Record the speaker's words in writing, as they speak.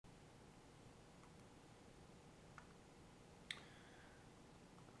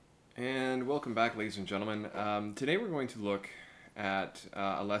And welcome back, ladies and gentlemen. Today we're going to look at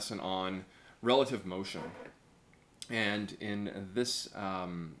a lesson on relative motion. And in this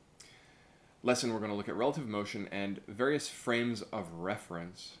lesson, we're going to look at relative motion and various frames of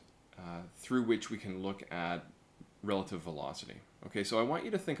reference through which we can look at relative velocity. Okay, so I want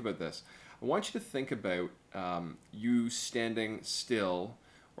you to think about this. I want you to think about you standing still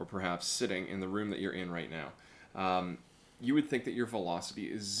or perhaps sitting in the room that you're in right now. You would think that your velocity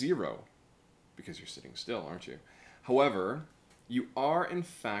is zero because you're sitting still, aren't you? However, you are in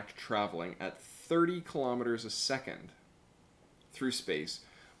fact traveling at 30 kilometers a second through space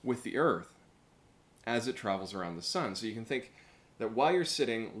with the Earth as it travels around the sun. So you can think that while you're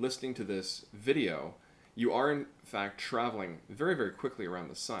sitting listening to this video, you are in fact traveling very, very quickly around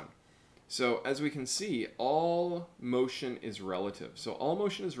the sun. So as we can see, all motion is relative. So all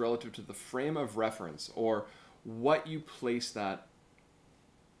motion is relative to the frame of reference, or what you place that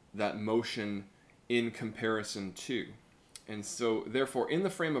motion in comparison to. And so therefore, in the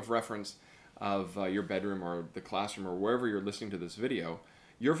frame of reference of your bedroom or the classroom or wherever you're listening to this video,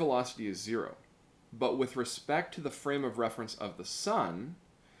 your velocity is zero. But with respect to the frame of reference of the sun,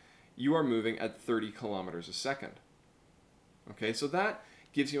 you are moving at 30 kilometers a second. Okay, so that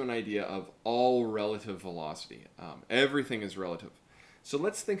gives you an idea of all relative velocity. Everything is relative. So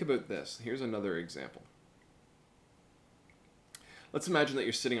let's think about this. Here's another example. Let's imagine that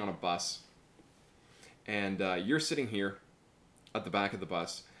you're sitting on a bus, and you're sitting here at the back of the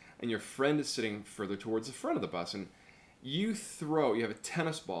bus, and your friend is sitting further towards the front of the bus, and you have a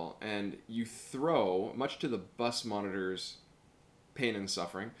tennis ball, and you throw, much to the bus monitor's pain and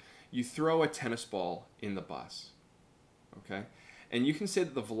suffering, you throw a tennis ball in the bus, okay? And you can say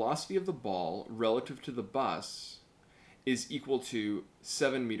that the velocity of the ball relative to the bus is equal to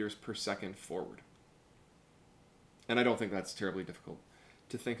 7 meters per second forward. And I don't think that's terribly difficult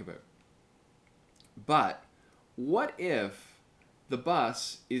to think about. But what if the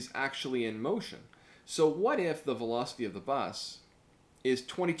bus is actually in motion? So what if the velocity of the bus is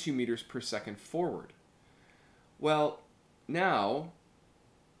 22 meters per second forward? Well, now,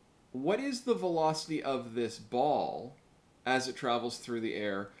 what is the velocity of this ball as it travels through the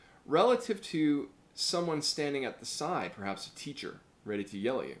air relative to someone standing at the side, perhaps a teacher, ready to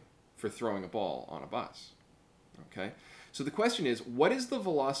yell at you for throwing a ball on a bus? Okay, so the question is, what is the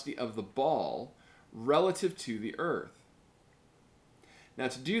velocity of the ball relative to the Earth? Now,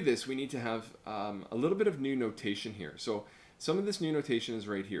 to do this, we need to have a little bit of new notation here. So some of this new notation is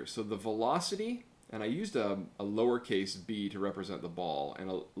right here. So the velocity, and I used a lowercase b to represent the ball and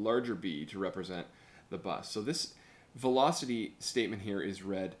a larger b to represent the bus. So this velocity statement here is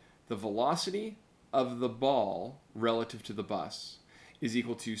read, the velocity of the ball relative to the bus is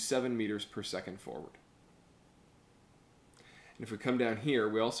equal to 7 meters per second forward. And if we come down here,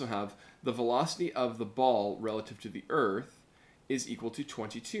 we also have the velocity of the ball relative to the Earth is equal to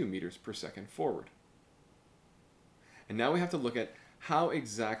 22 meters per second forward. And now we have to look at how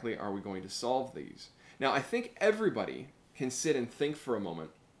exactly are we going to solve these. Now, I think everybody can sit and think for a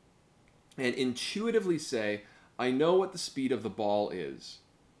moment and intuitively say, I know what the speed of the ball is.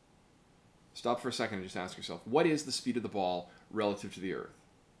 Stop for a second and just ask yourself, what is the speed of the ball relative to the Earth?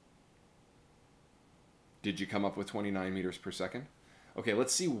 Did you come up with 29 meters per second? Okay,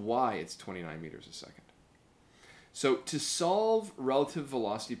 let's see why it's 29 meters a second. So to solve relative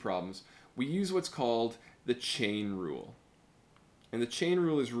velocity problems, we use what's called the chain rule. And the chain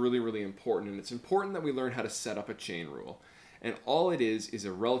rule is really, really important, and it's important that we learn how to set up a chain rule. And all it is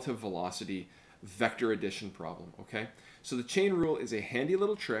a relative velocity vector addition problem, okay? So the chain rule is a handy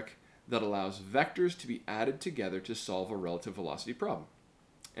little trick that allows vectors to be added together to solve a relative velocity problem.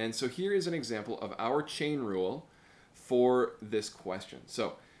 And so here is an example of our chain rule for this question.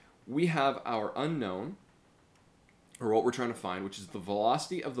 So we have our unknown, or what we're trying to find, which is the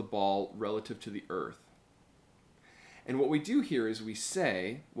velocity of the ball relative to the Earth. And what we do here is we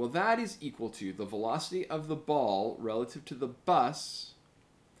say, well, that is equal to the velocity of the ball relative to the bus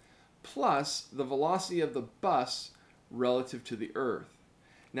plus the velocity of the bus relative to the Earth.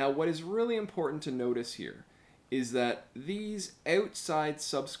 Now, what is really important to notice here is that these outside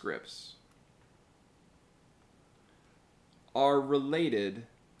subscripts are related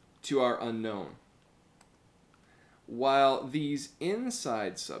to our unknown, while these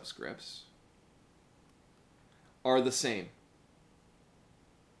inside subscripts are the same.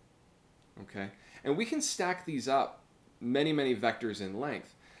 Okay? And we can stack these up many, many vectors in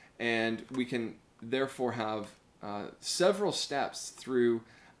length, and we can therefore have several steps through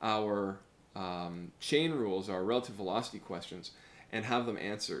our chain rules, our relative velocity questions, and have them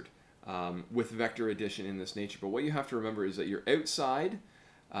answered with vector addition in this nature. But what you have to remember is that your outside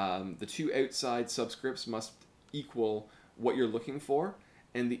The two outside subscripts must equal what you're looking for,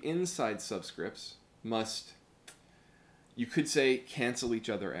 and the inside subscripts must, you could say, cancel each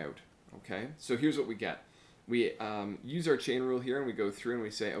other out. Okay, so here's what we get. We use our chain rule here, and we go through and we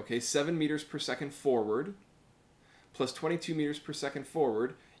say, okay, 7 meters per second forward plus 22 meters per second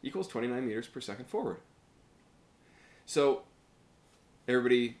forward equals 29 meters per second forward. So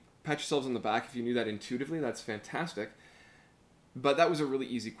everybody pat yourselves on the back if you knew that intuitively. That's fantastic. But that was a really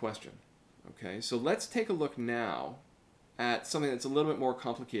easy question. Okay, so let's take a look now at something that's a little bit more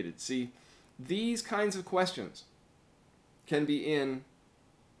complicated. See, these kinds of questions can be in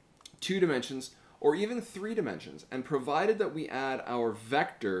 2 dimensions or even 3 dimensions, and provided that we add our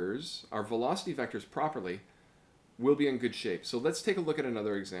vectors, our velocity vectors properly, we'll be in good shape. So let's take a look at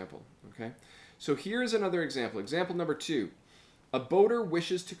another example. Okay, so here's another example. Example number 2. A boater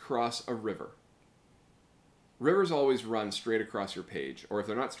wishes to cross a river. Rivers always run straight across your page, or if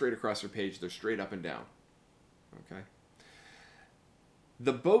they're not straight across your page, they're straight up and down. Okay.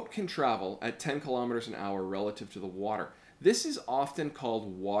 The boat can travel at 10 kilometers an hour relative to the water. This is often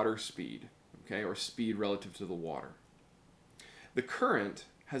called water speed, okay, or speed relative to the water. The current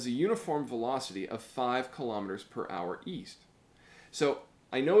has a uniform velocity of 5 kilometers per hour east. So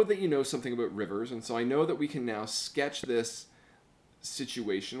I know that you know something about rivers, and so I know that we can now sketch this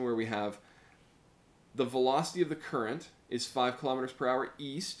situation where we have the velocity of the current is 5 kilometers per hour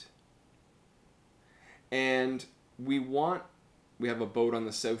east, and we have a boat on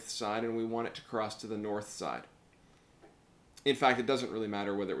the south side and we want it to cross to the north side. In fact, it doesn't really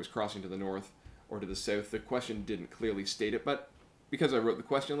matter whether it was crossing to the north or to the south. The question didn't clearly state it, but because I wrote the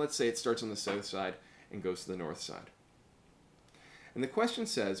question, let's say it starts on the south side and goes to the north side. And the question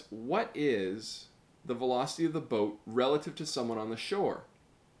says, what is the velocity of the boat relative to someone on the shore?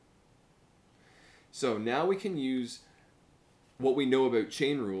 So now we can use what we know about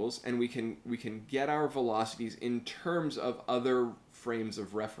chain rules, and we can get our velocities in terms of other frames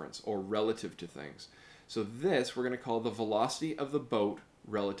of reference or relative to things. So this we're going to call the velocity of the boat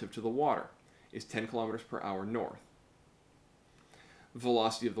relative to the water is 10 kilometers per hour north.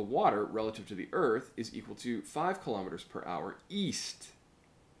 Velocity of the water relative to the earth is equal to 5 kilometers per hour east.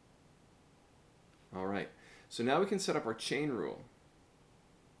 All right, so now we can set up our chain rule.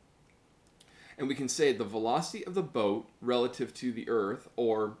 And we can say the velocity of the boat relative to the earth,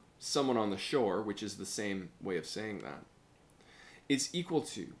 or someone on the shore, which is the same way of saying that, is equal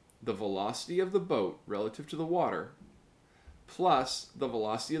to the velocity of the boat relative to the water plus the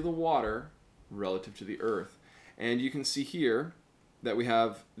velocity of the water relative to the earth. And you can see here that we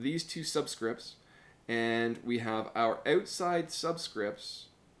have these 2 subscripts, and we have our outside subscripts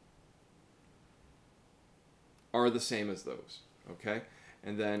are the same as those, okay?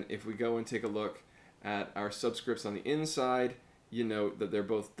 And then if we go and take a look at our subscripts on the inside, you note that they're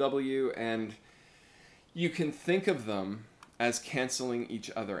both W, and you can think of them as canceling each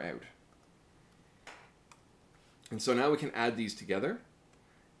other out. And so now we can add these together,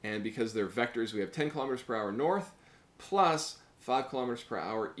 and because they're vectors, we have 10 kilometers per hour north plus 5 kilometers per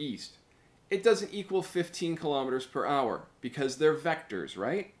hour east. It doesn't equal 15 kilometers per hour because they're vectors,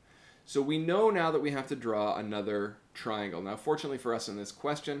 right? So we know now that we have to draw another triangle. Now, fortunately for us in this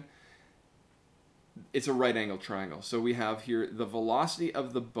question, it's a right angle triangle. So we have here the velocity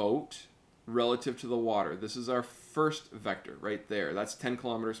of the boat relative to the water. This is our first vector right there. That's 10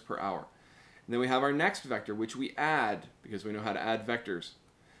 kilometers per hour. And then we have our next vector, which we add because we know how to add vectors.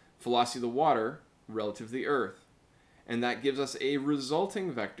 Velocity of the water relative to the earth. And that gives us a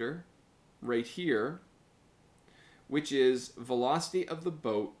resulting vector right here, which is velocity of the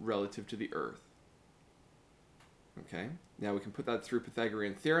boat relative to the earth. Okay, now we can put that through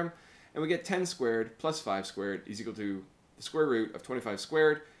Pythagorean theorem, and we get 10 squared plus 5 squared is equal to the square root of 25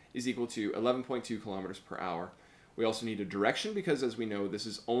 squared is equal to 11.2 kilometers per hour. We also need a direction because, as we know, this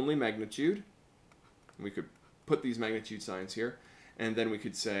is only magnitude. We could put these magnitude signs here, and then we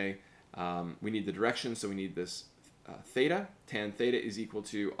could say we need the direction, so we need this theta. Tan theta is equal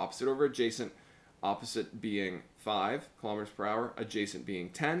to opposite over adjacent, opposite being 5 kilometers per hour, adjacent being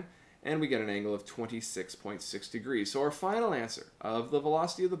 10, and we get an angle of 26.6 degrees. So our final answer of the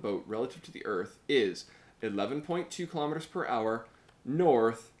velocity of the boat relative to the earth is 11.2 kilometers per hour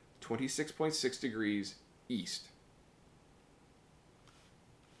north, 26.6 degrees east.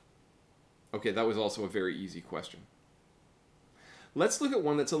 Okay, that was also a very easy question. Let's look at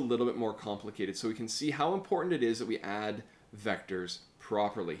one that's a little bit more complicated so we can see how important it is that we add vectors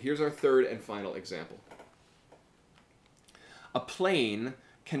properly. Here's our third and final example. A plane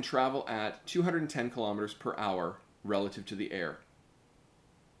can travel at 210 kilometers per hour relative to the air.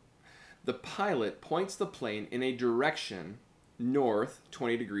 The pilot points the plane in a direction north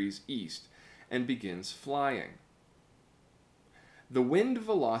 20 degrees east and begins flying. The wind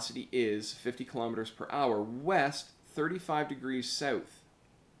velocity is 50 kilometers per hour west, 35 degrees south.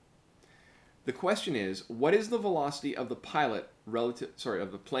 The question is, what is the velocity of the plane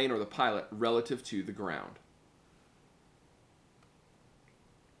or the pilot relative to the ground?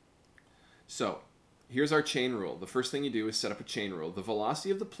 So, here's our chain rule. The first thing you do is set up a chain rule. The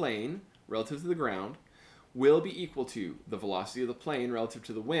velocity of the plane relative to the ground will be equal to the velocity of the plane relative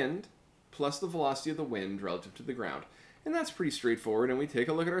to the wind plus the velocity of the wind relative to the ground. And that's pretty straightforward, and we take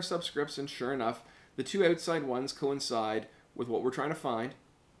a look at our subscripts, and sure enough, the two outside ones coincide with what we're trying to find.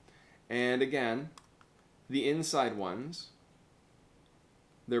 And again, the inside ones,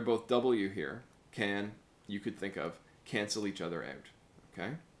 they're both W here, you could think of, cancel each other out.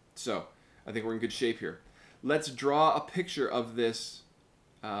 Okay? So, I think we're in good shape here. Let's draw a picture of this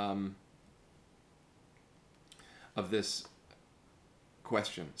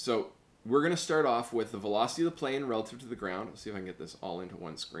question. So, we're going to start off with the velocity of the plane relative to the ground. Let's see if I can get this all into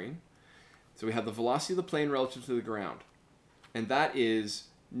one screen. So we have the velocity of the plane relative to the ground. And that is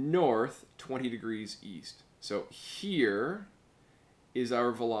north 20 degrees east. So here is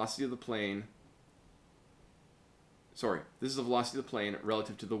our velocity of the plane. Sorry, this is the velocity of the plane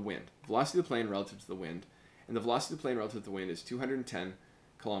relative to the wind. Velocity of the plane relative to the wind. And the velocity of the plane relative to the wind is 210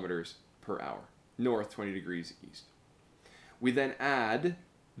 kilometers per hour. North 20 degrees east. We then add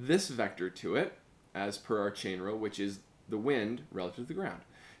this vector to it, as per our chain rule, which is the wind relative to the ground.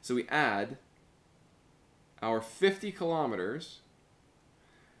 So we add our 50 kilometers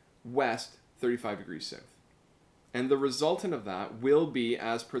west, 35 degrees south. And the resultant of that will be,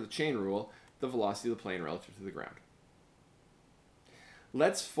 as per the chain rule, the velocity of the plane relative to the ground.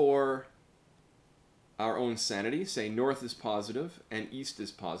 Let's, for our own sanity, say north is positive and east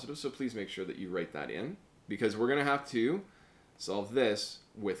is positive. So please make sure that you write that in, because we're going to have to solve this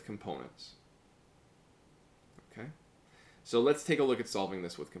with components. Okay? So let's take a look at solving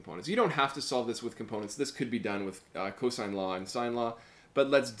this with components. You don't have to solve this with components. This could be done with cosine law and sine law, but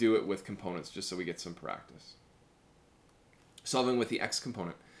let's do it with components just so we get some practice. Solving with the x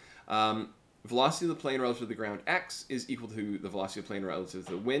component. Velocity of the plane relative to the ground, x, is equal to the velocity of the plane relative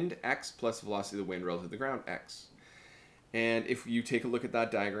to the wind, x, plus the velocity of the wind relative to the ground, x. And if you take a look at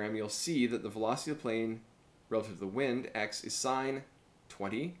that diagram, you'll see that the velocity of the plane relative to the wind, x, is sine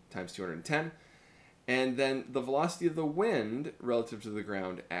 20 times 210. And then the velocity of the wind relative to the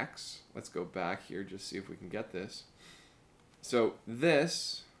ground, x. Let's go back here, just see if we can get this. So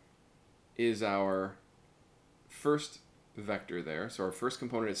this is our first vector there. So our first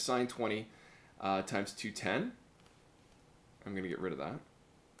component is sine 20 times 210. I'm going to get rid of that,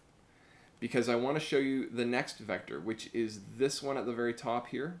 because I want to show you the next vector, which is this one at the very top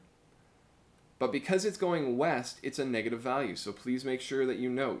here. But because it's going west, it's a negative value. So please make sure that you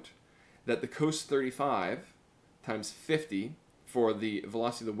note that the cos 35 times 50 for the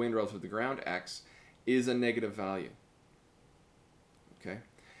velocity of the wind relative to the ground, x, is a negative value. Okay?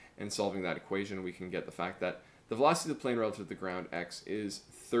 And solving that equation, we can get the fact that the velocity of the plane relative to the ground, x, is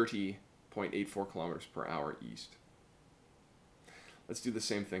 30.84 kilometers per hour east. Let's do the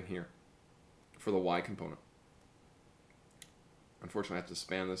same thing here for the y component. Unfortunately, I have to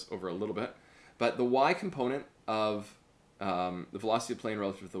span this over a little bit. But the y component of the velocity of the plane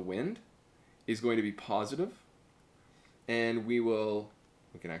relative to the wind is going to be positive. And we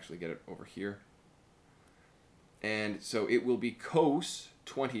can actually get it over here. And so it will be cos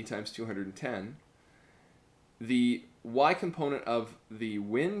 20 times 210. The y component of the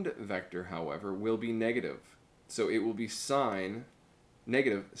wind vector, however, will be negative. So it will be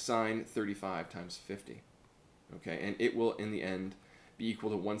negative sine 35 times 50. Okay, and it will, in the end, be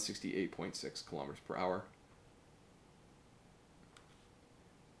equal to 168.6 kilometers per hour.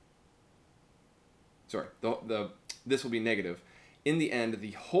 Sorry, this will be negative. In the end,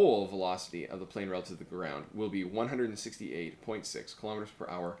 the whole velocity of the plane relative to the ground will be 168.6 kilometers per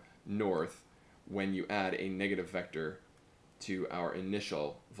hour north when you add a negative vector to our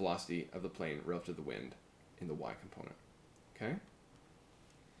initial velocity of the plane relative to the wind in the y component. Okay?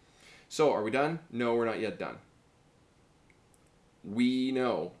 So, are we done? No, we're not yet done. We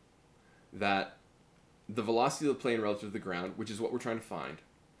know that the velocity of the plane relative to the ground, which is what we're trying to find,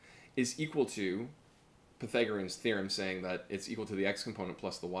 is equal to Pythagorean's theorem saying that it's equal to the x component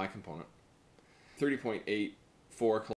plus the y component. 30.84